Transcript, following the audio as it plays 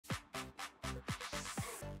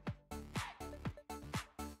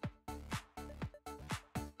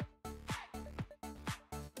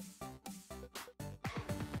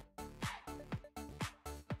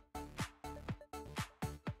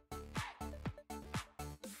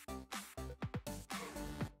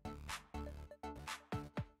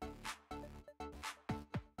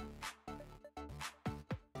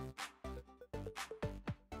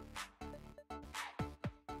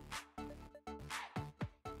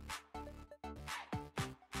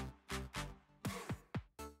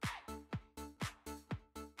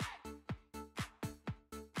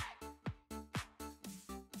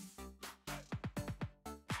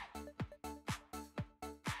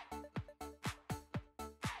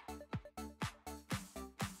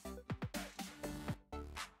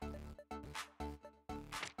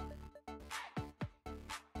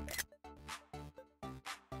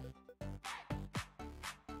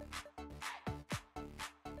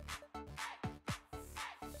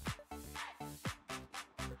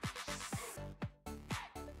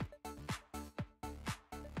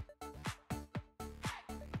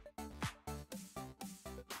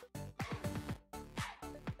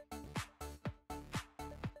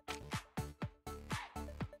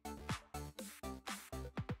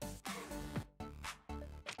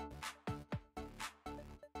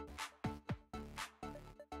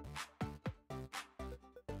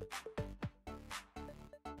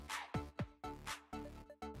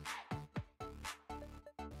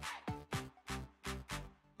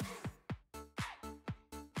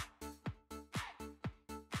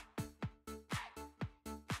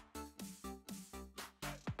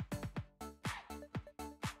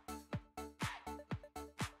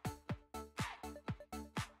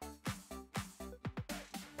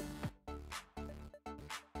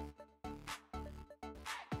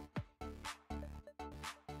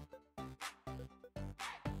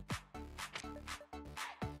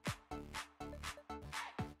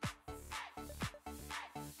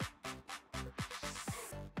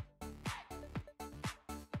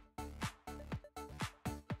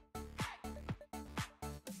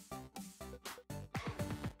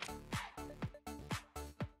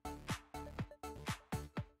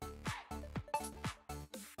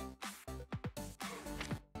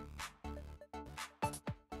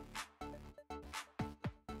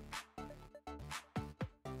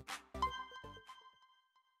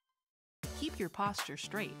keep your posture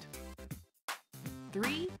straight.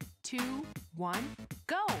 3, 2, 1,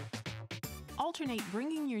 go! Alternate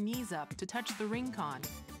bringing your knees up to touch the ring con.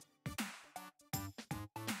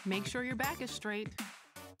 Make sure your back is straight.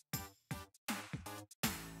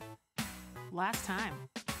 Last time.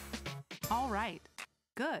 All right,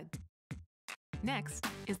 good. Next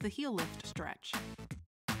is the heel lift stretch.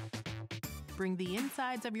 Bring the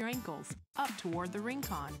insides of your ankles up toward the ring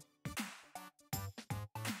con.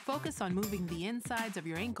 Focus on moving the insides of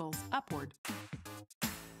your ankles upward.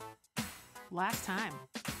 Last time.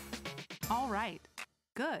 All right,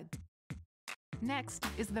 good. Next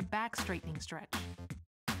is the back straightening stretch.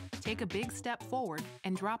 Take a big step forward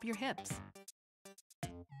and drop your hips.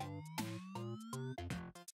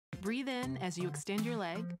 Breathe in as you extend your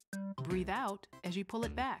leg. Breathe out as you pull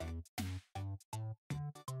it back.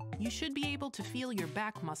 You should be able to feel your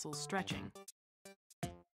back muscles stretching.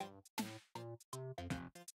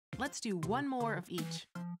 Let's do one more of each.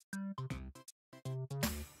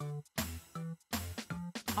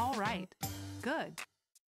 All right, good.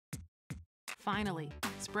 Finally,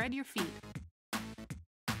 spread your feet.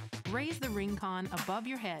 Raise the ring con above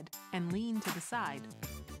your head and lean to the side.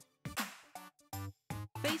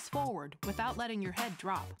 Face forward without letting your head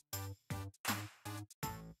drop.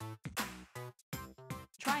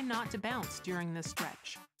 Try not to bounce during this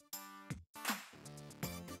stretch.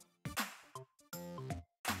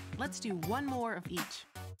 Let's do one more of each.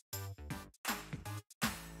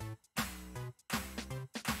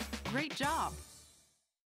 Great job!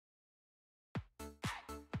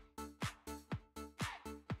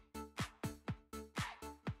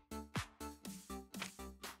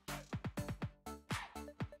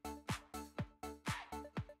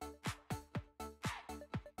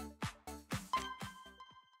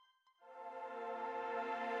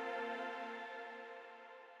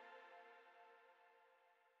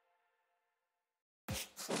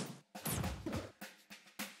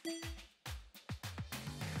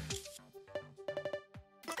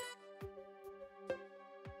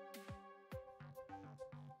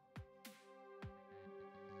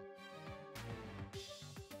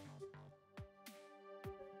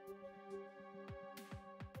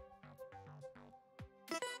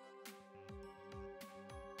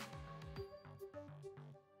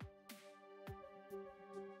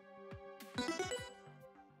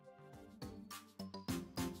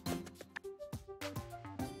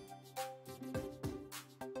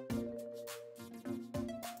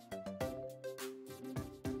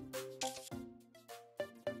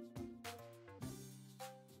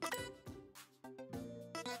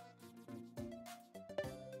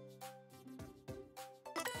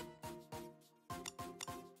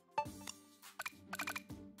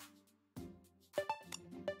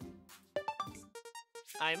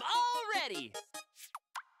 I'm all ready!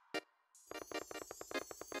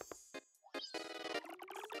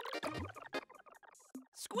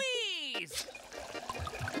 Squeeze!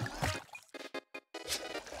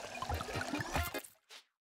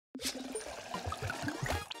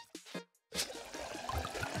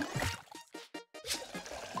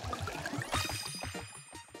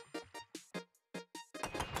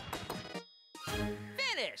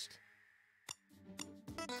 Finished!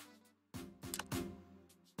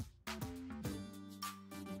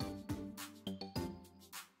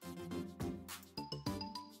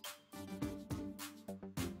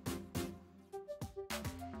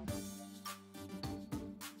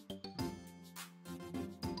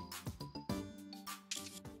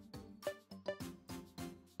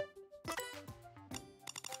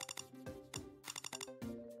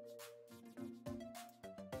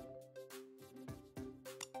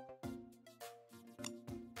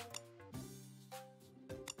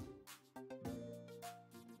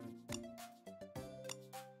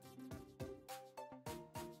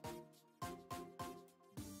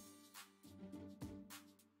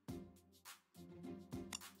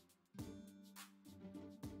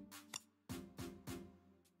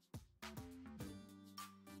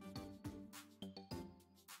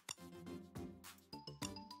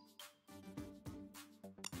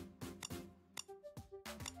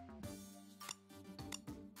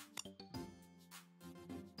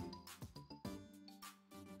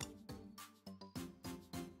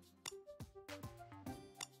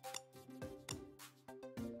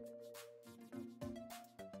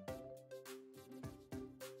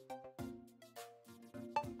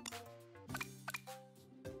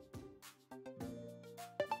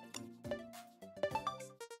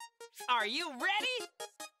 Are you ready?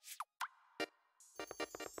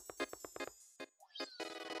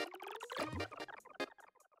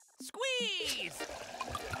 Squeeze!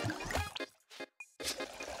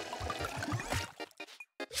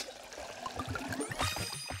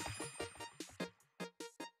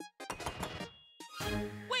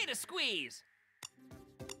 squeeze.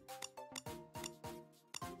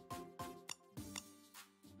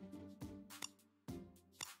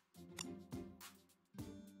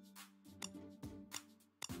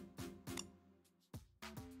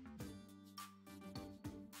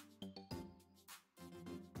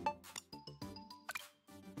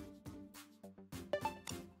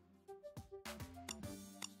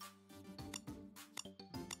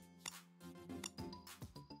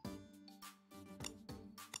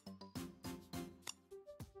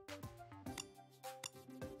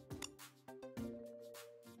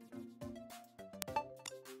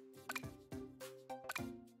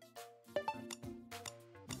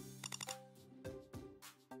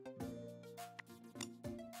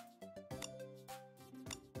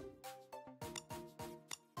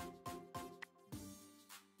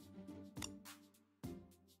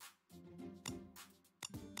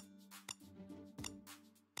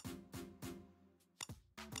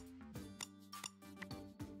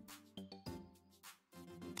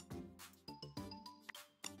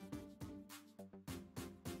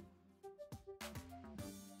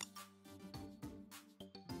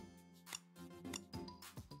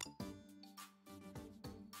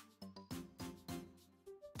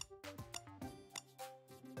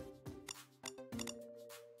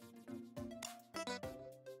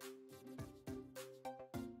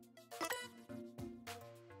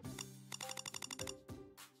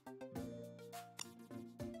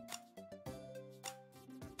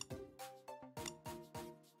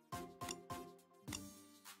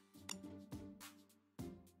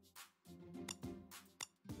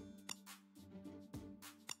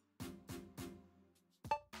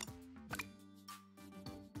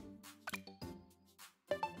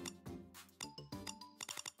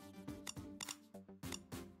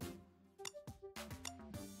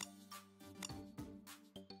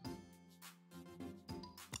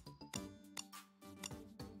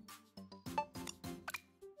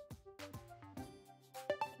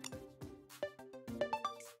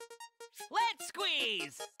 Let's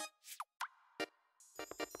squeeze!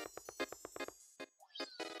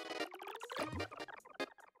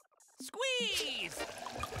 Squeeze!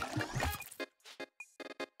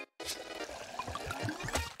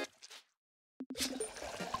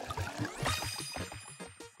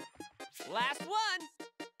 Last one!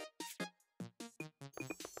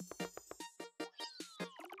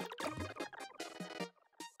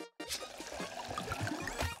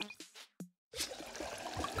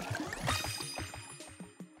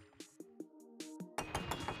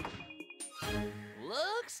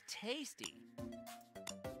 Looks tasty.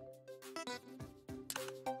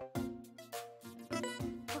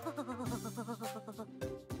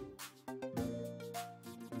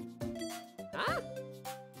 Huh?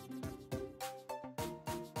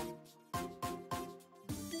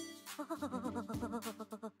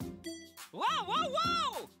 Whoa, whoa,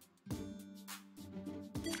 whoa!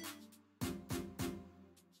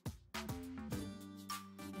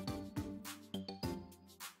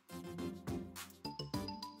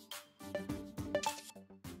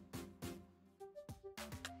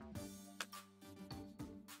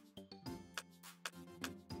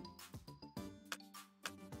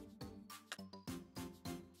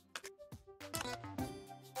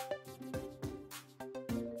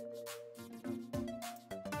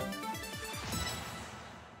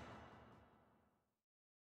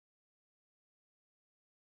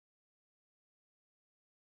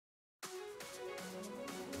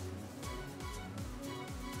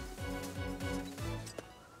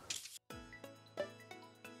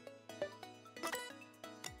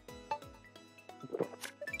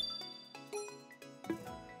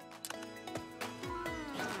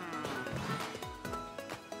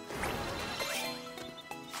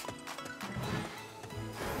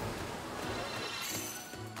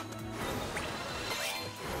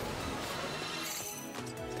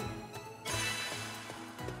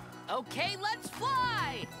 Okay, let's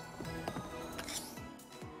fly!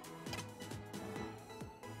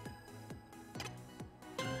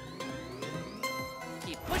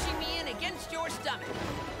 Keep pushing me in against your stomach.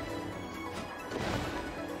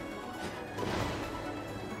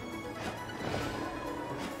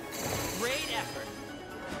 Great effort.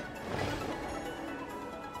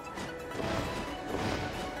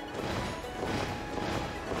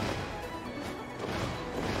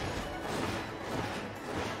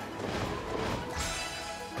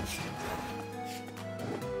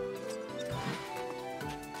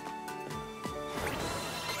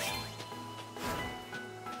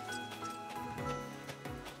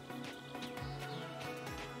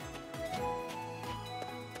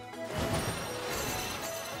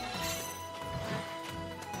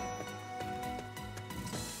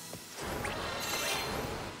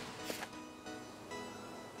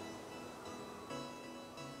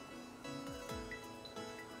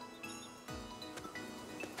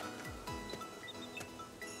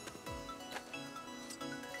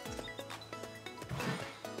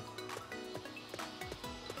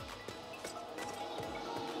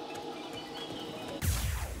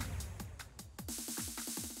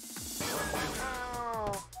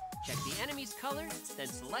 color, then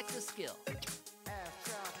select the skill.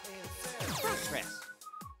 Front press.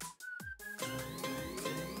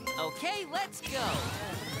 Okay, let's go.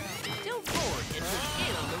 Tilt forward and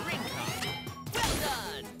begin on the ring top. Well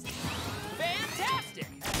done. Fantastic.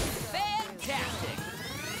 Fantastic.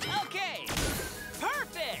 Okay.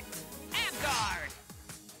 Perfect. Ab guard.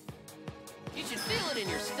 You should feel it in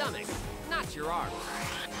your stomach, not your arms.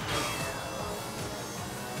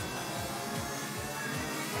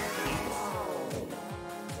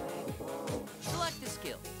 Select the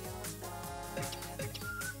skill.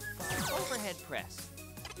 Overhead press.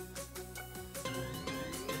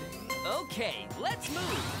 Okay, let's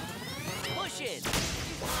move. Push in.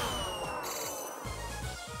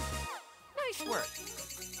 Nice work.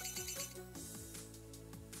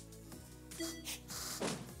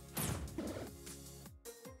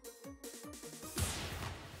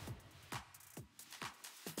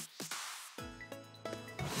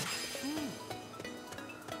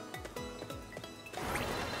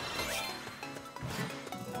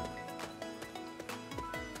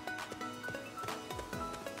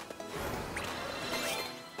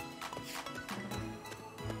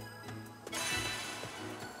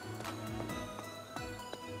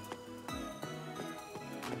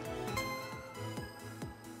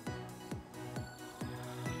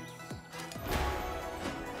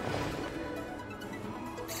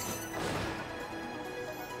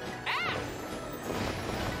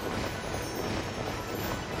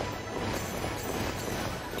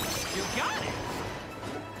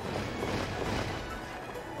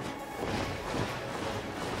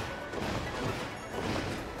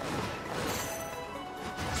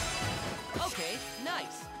 Okay,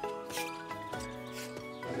 nice.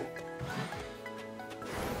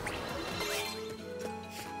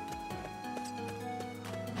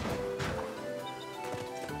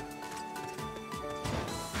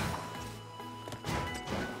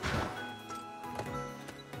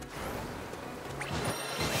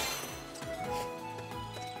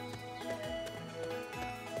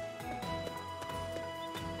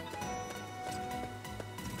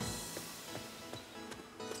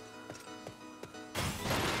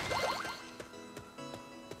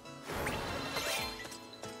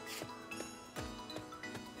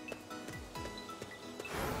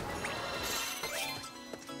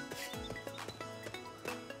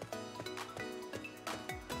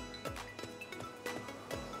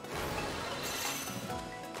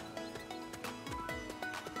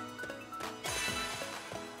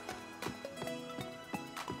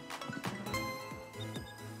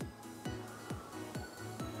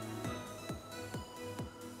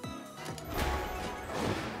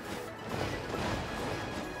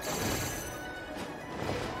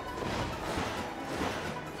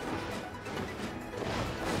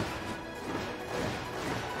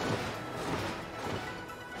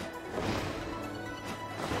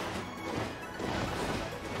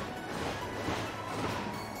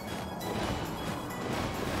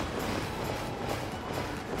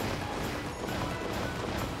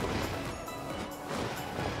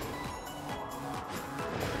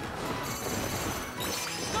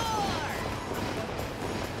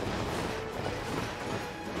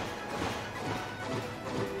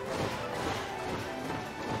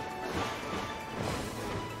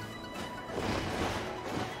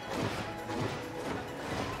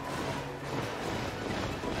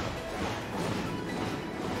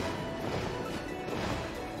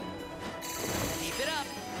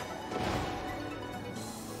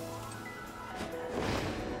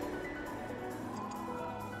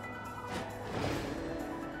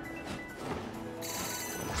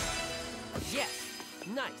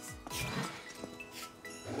 Nice.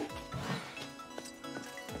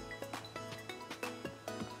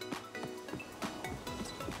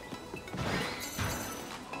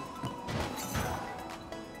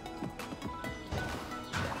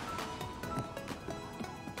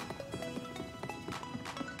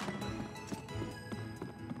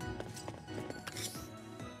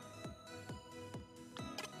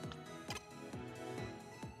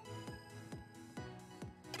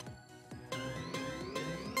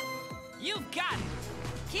 You've got it!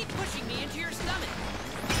 Keep pushing me into your stomach!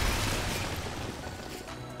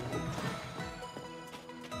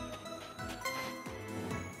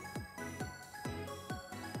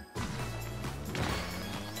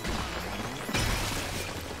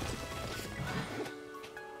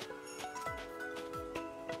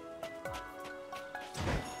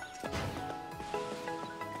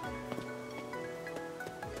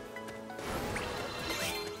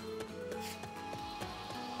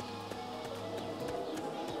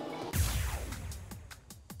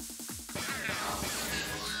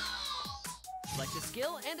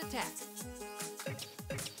 skill and attack.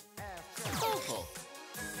 Hopeful.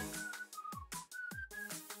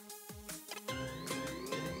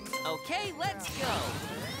 Okay, let's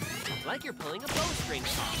go. Like you're pulling a bowstring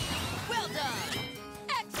off. Well done.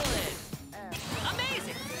 Excellent.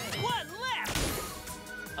 Amazing. One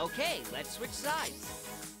left. Okay, let's switch sides.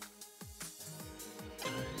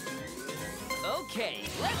 Okay,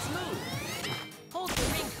 let's move. Hold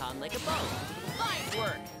the ring con like a bow. Fine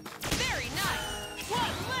work. Very nice.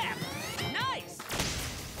 One left. Nice.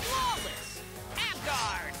 Flawless.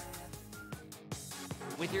 Abguard.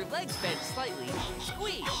 With your legs bent slightly,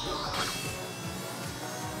 squeeze.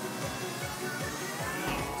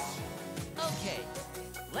 Okay,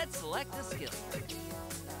 let's select the skill.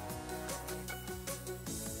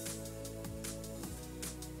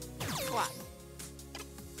 Squat.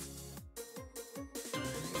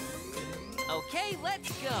 Okay,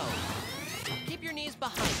 let's go. Keep your knees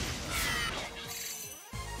behind you.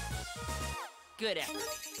 Good effort.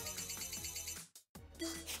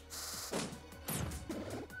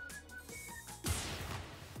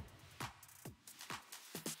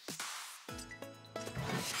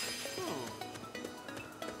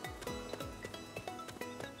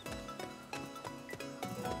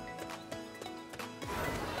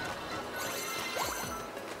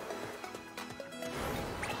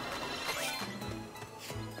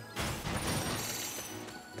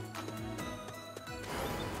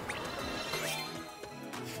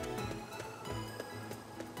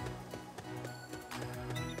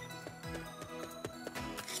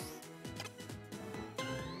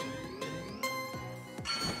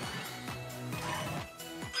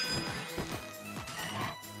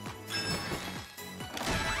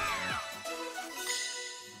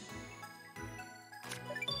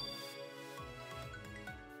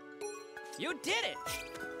 You did it!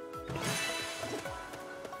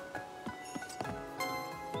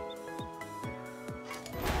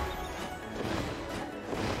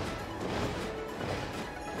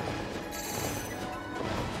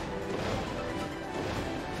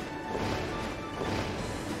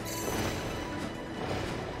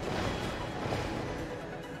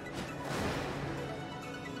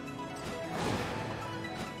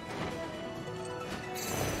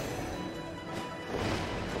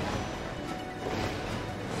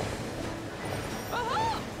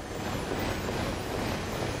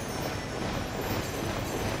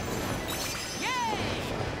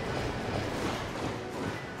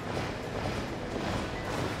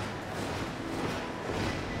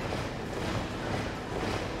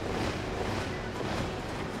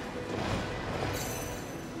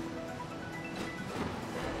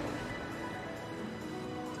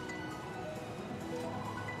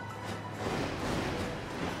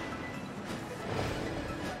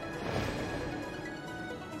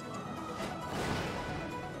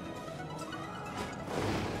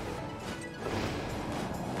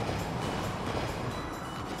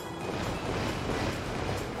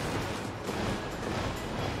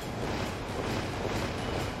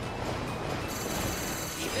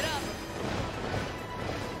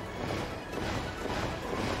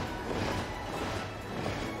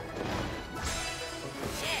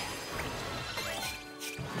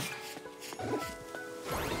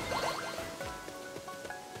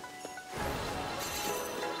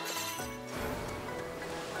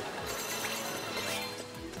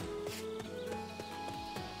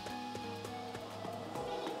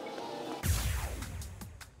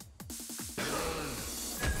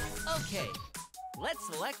 Okay, let's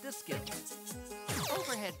select the skill.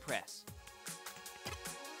 Overhead press.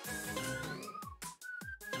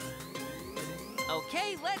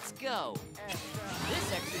 Okay, let's go.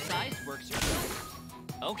 This exercise works your shoulders.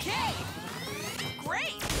 Okay!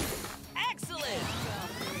 Great! Excellent!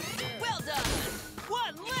 Well done!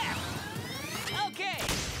 One left! Okay!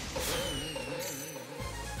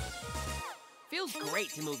 Feels great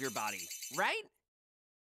to move your body, right?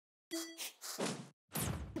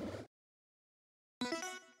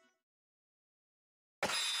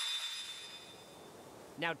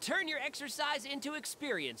 Now turn your exercise into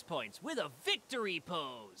experience points with a victory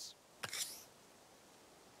pose.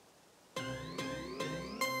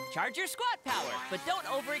 Charge your squat power, but don't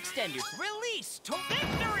overextend your release to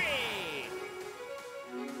victory!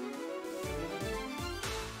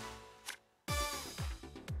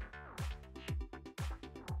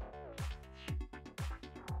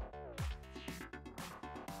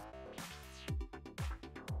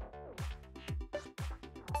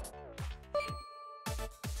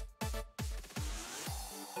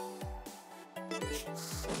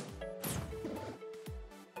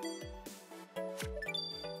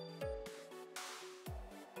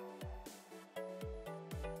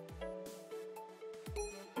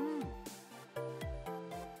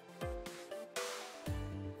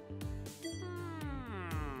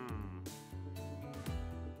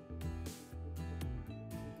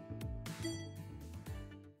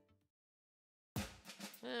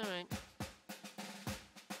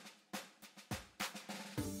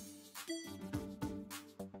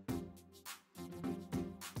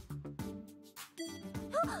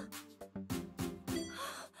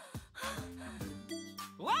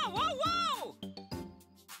 Whoa, whoa, whoa!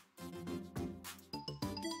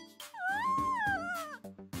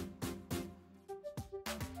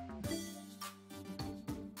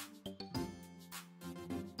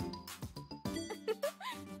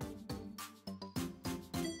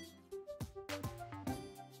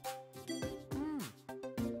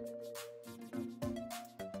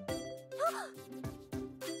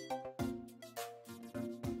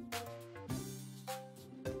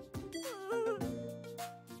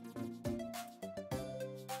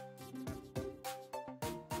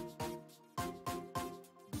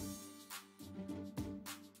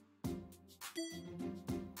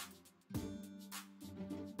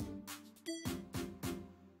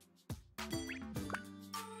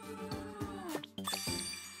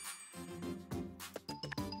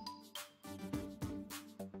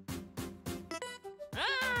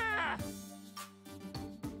 Ah!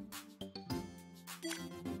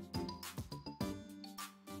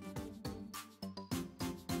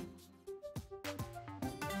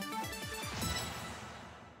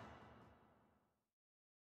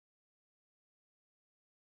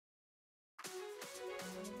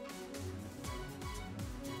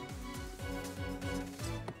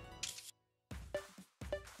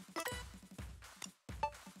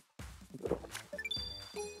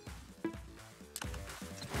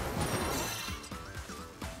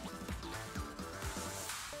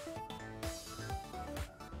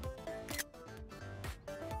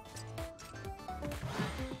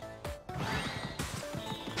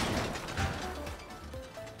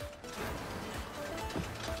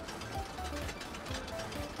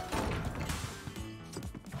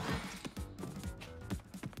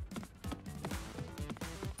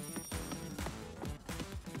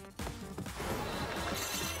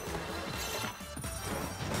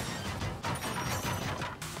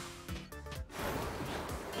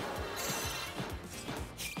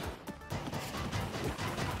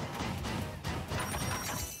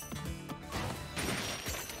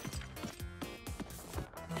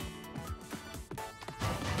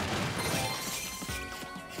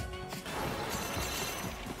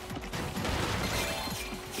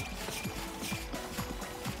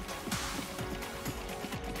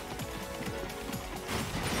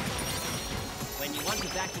 When you want to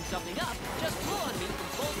vacuum something up, just pull on me from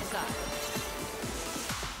both sides.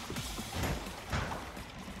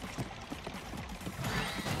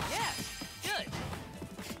 Yes, good.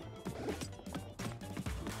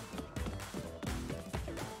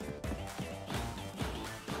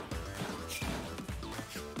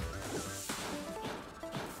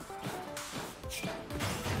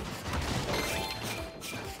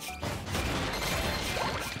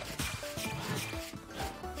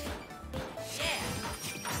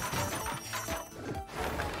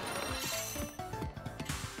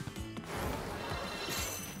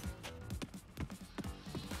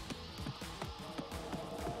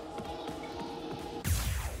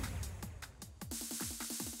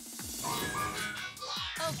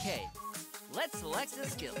 Okay, let's select the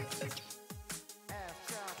skills.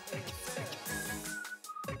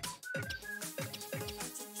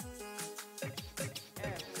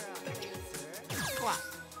 Squat.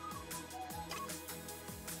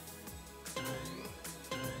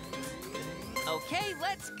 Okay,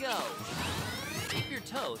 let's go. Keep your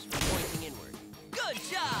toes from pointing inward. Good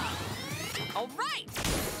job! All right!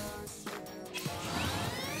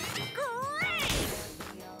 Great!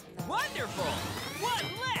 Wonderful! One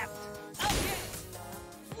left! Okay!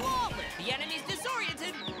 Flawless! The enemy's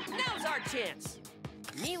disoriented! Now's our chance!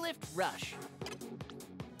 Knee lift rush.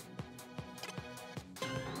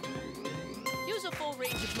 Use a full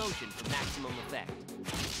range of motion for maximum effect.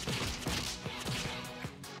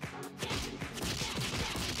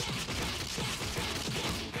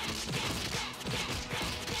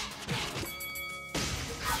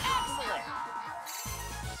 Excellent!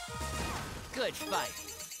 Good fight.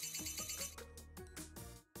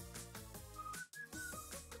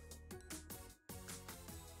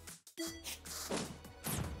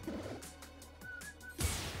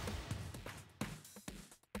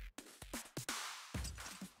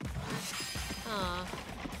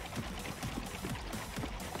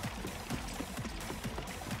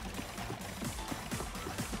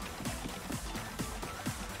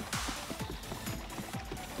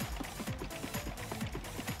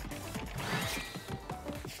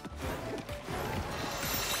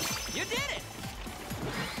 You did it!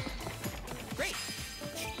 Great!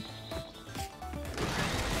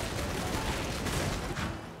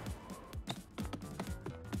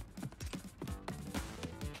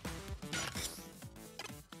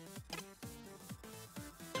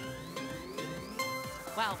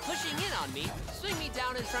 While pushing in on me, swing me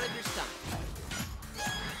down in front of your stomach.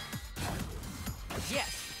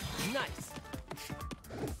 Yes, nice.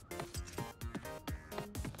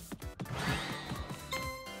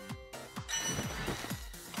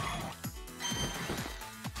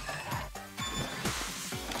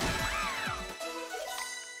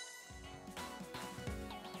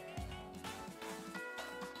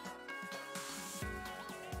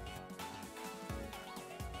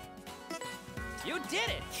 You did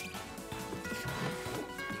it!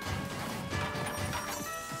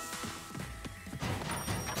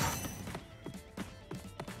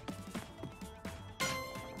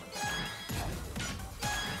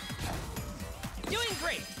 Doing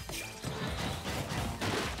great!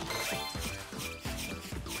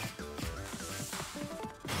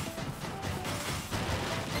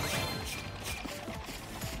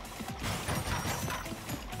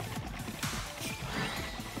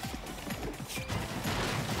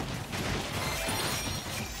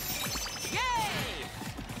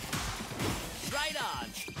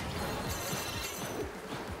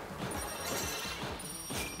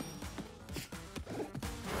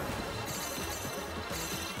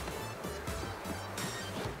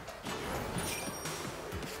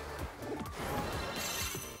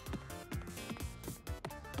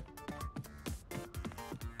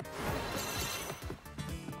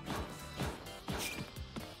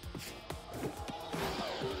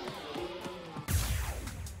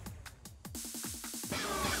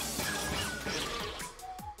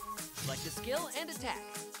 Select a skill and attack.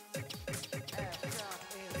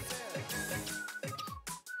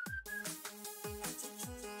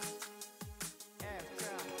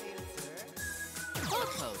 Hold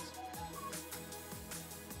pose.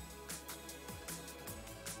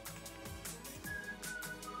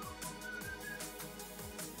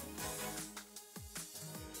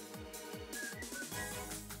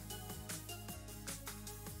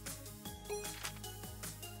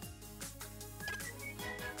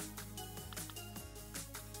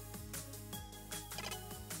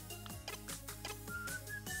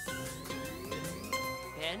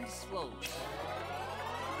 Bend slowly.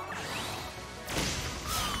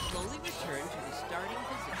 Slowly return to the starting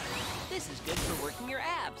position. This is good for working your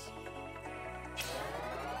abs.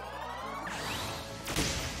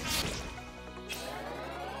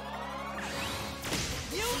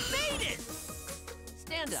 You made it!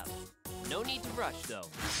 Stand up. No need to rush, though.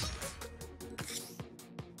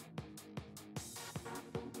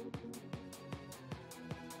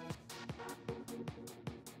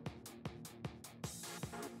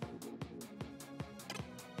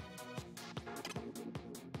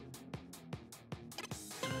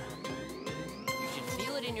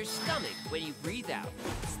 In your stomach when you breathe out.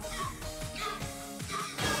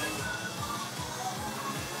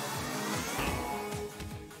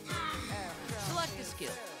 Select a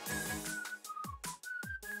skill.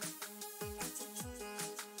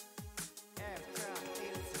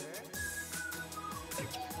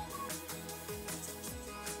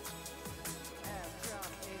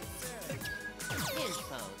 Hinge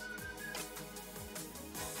pose.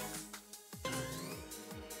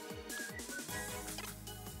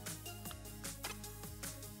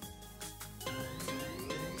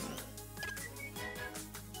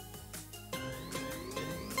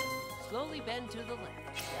 Slowly bend to the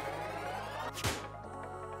left.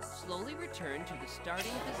 Slowly return to the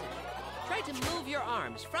starting position. Try to move your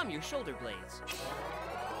arms from your shoulder blades.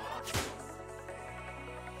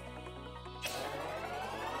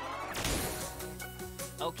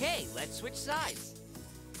 Okay, let's switch sides.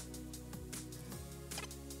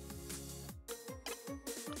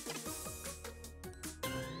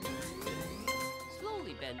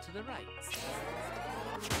 Slowly bend to the right.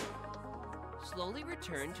 Slowly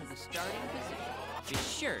return to the starting position. Be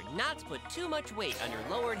sure not to put too much weight on your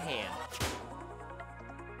lowered hand.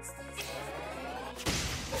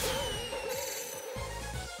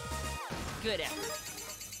 Good effort.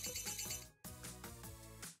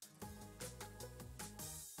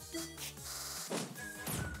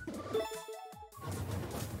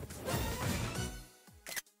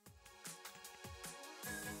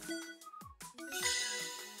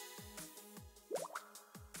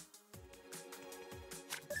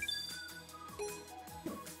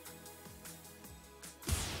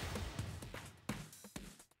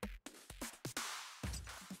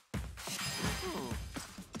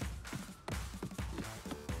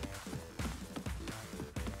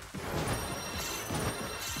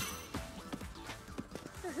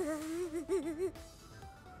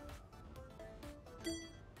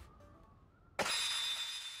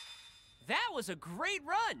 That was a great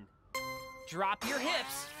run! Drop your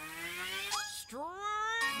hips. Straight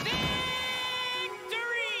Victory!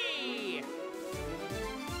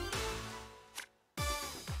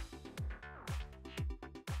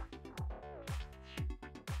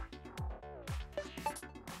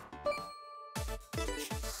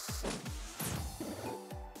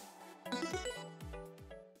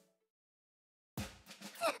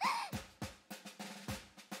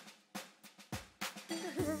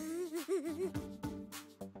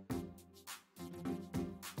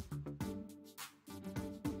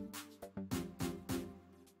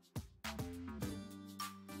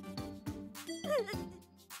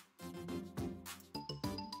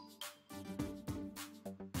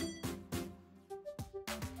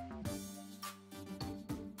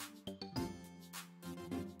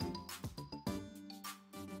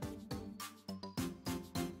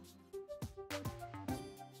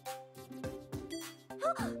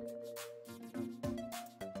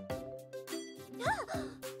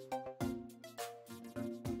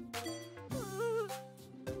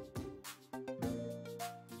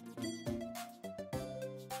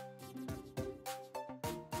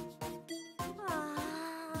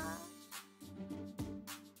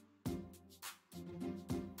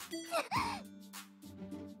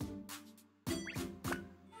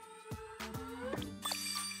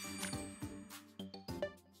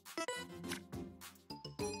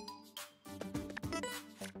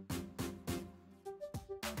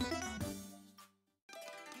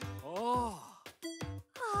 Oh.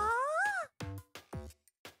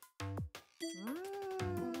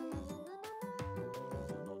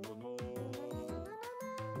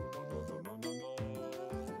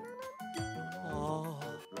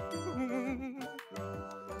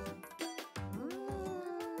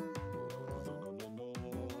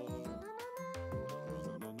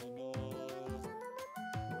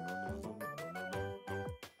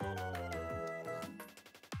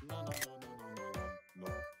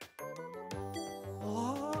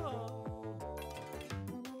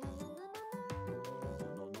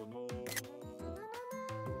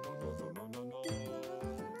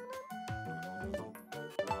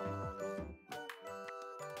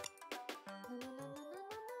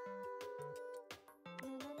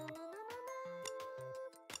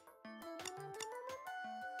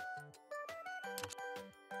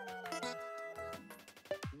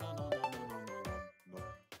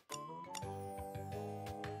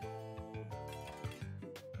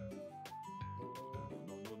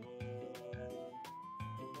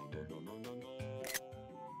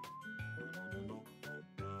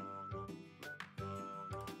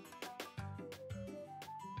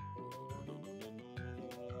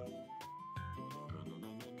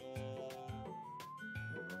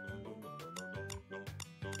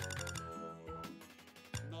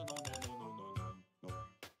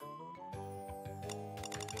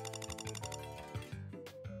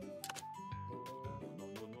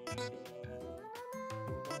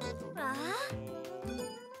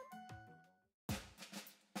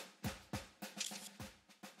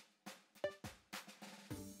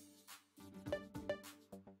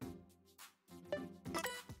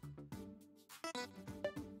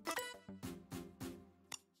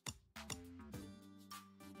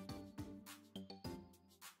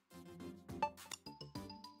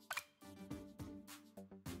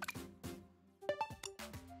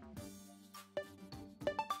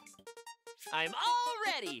 I'm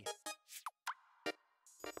all ready!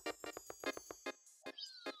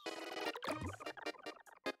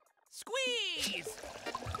 Squeeze!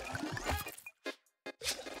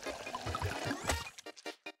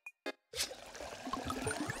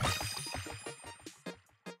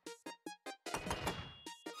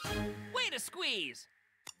 Way to squeeze!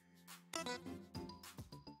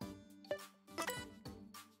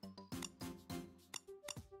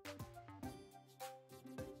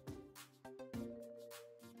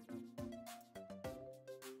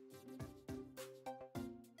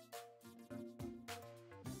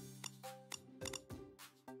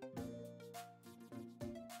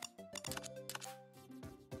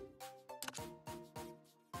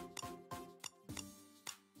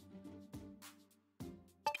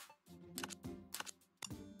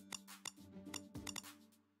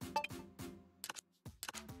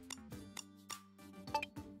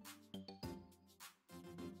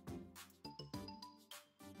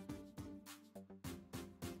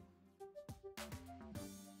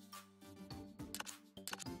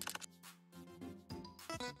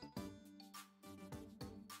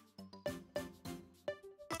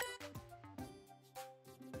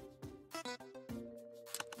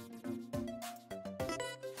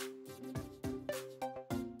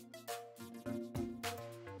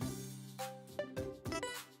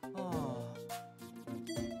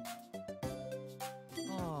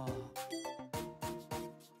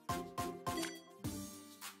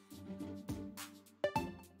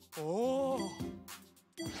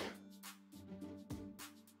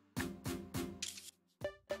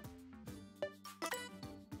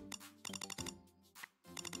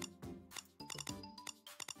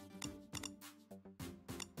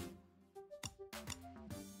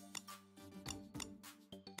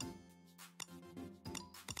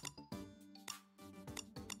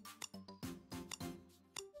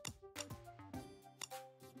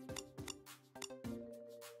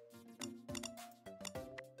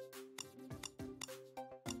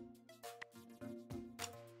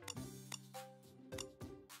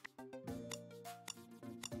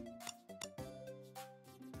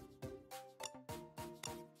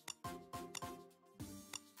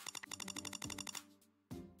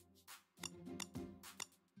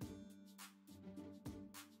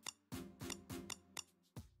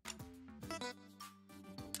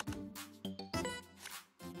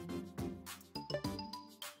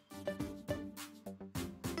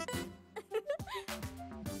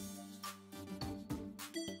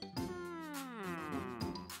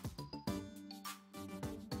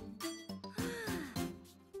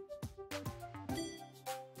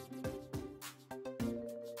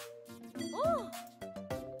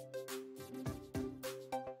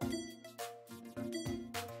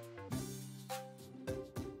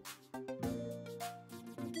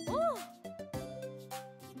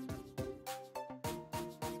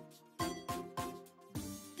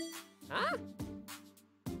 Huh?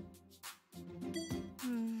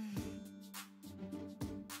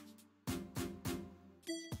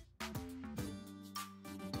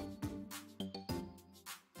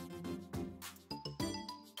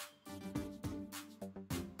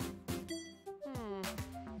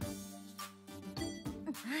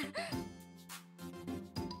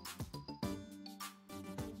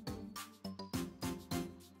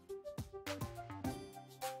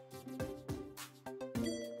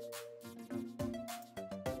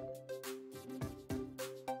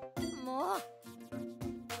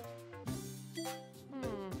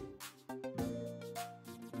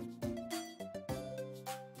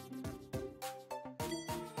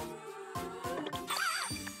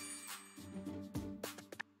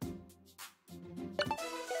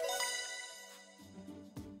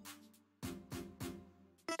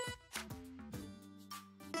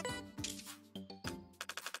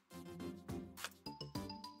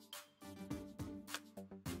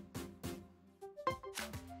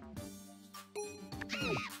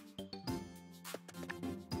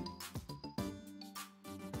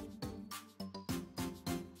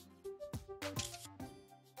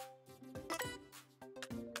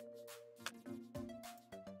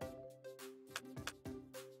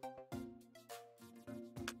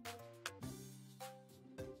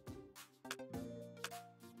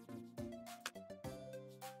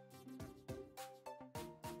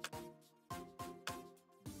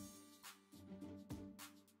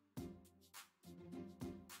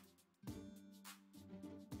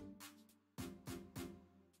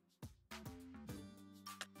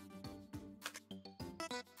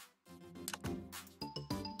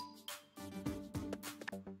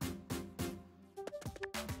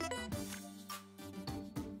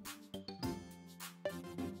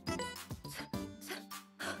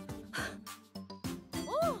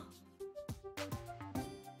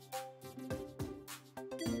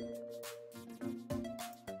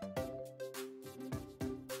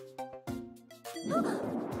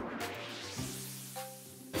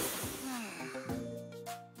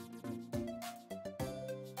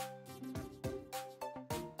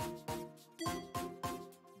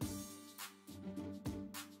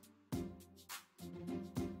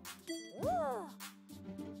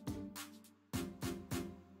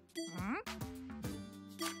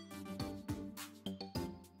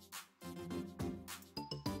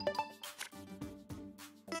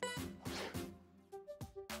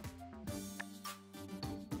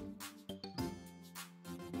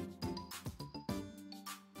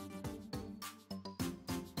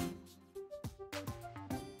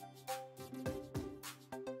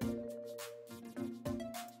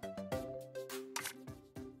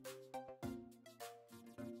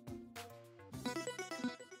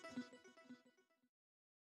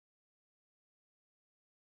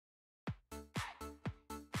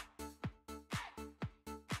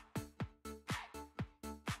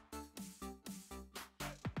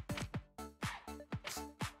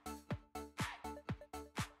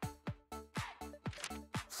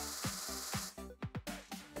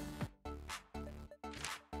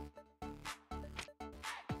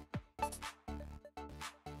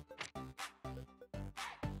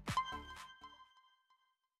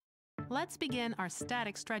 Let's begin our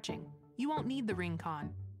static stretching. You won't need the ring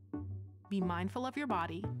con. Be mindful of your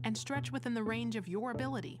body and stretch within the range of your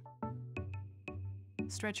ability.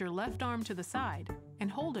 Stretch your left arm to the side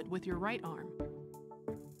and hold it with your right arm.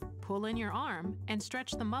 Pull in your arm and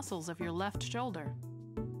stretch the muscles of your left shoulder.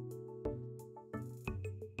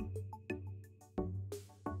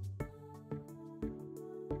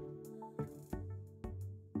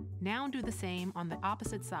 Now do the same on the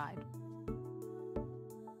opposite side.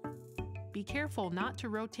 Be careful not to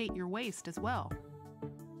rotate your waist as well.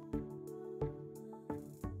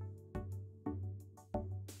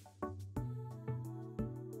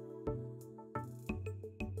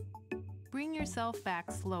 Bring yourself back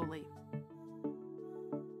slowly.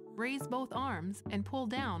 Raise both arms and pull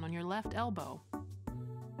down on your left elbow.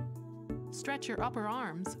 Stretch your upper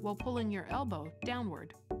arms while pulling your elbow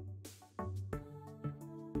downward.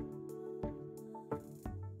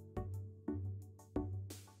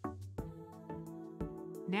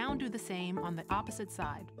 Now do the same on the opposite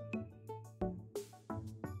side.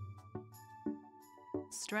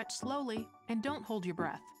 Stretch slowly and don't hold your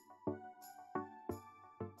breath.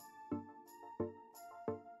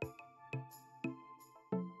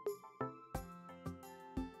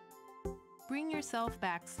 Bring yourself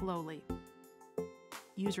back slowly.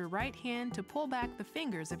 Use your right hand to pull back the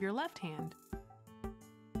fingers of your left hand.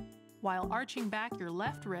 While arching back your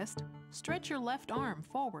left wrist, stretch your left arm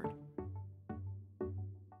forward.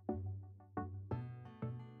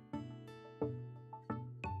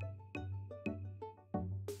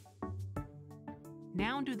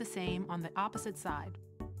 Now do the same on the opposite side.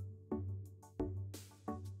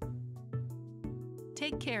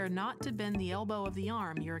 Take care not to bend the elbow of the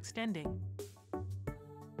arm you're extending.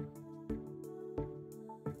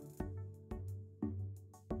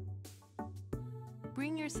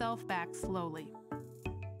 Bring yourself back slowly.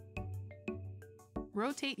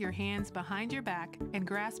 Rotate your hands behind your back and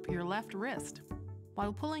grasp your left wrist.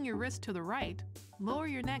 While pulling your wrist to the right, lower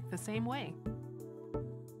your neck the same way.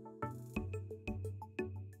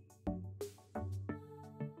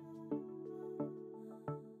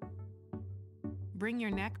 Bring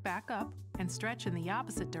your neck back up and stretch in the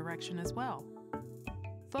opposite direction as well.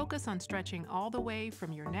 Focus on stretching all the way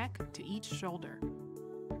from your neck to each shoulder.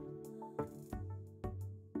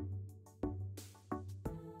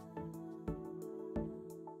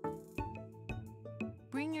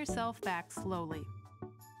 Bring yourself back slowly.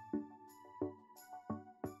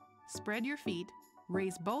 Spread your feet,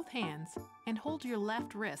 raise both hands, and hold your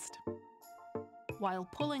left wrist. While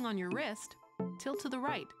pulling on your wrist, tilt to the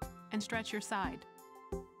right and stretch your side.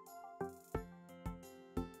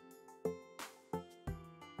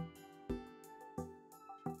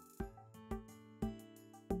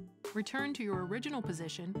 Return to your original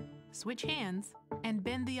position, switch hands, and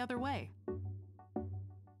bend the other way.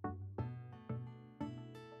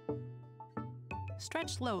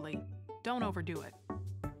 Stretch slowly, don't overdo it.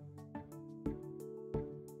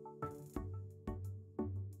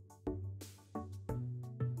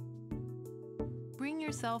 Bring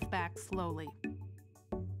yourself back slowly.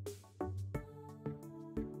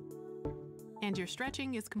 And your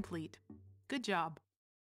stretching is complete. Good job.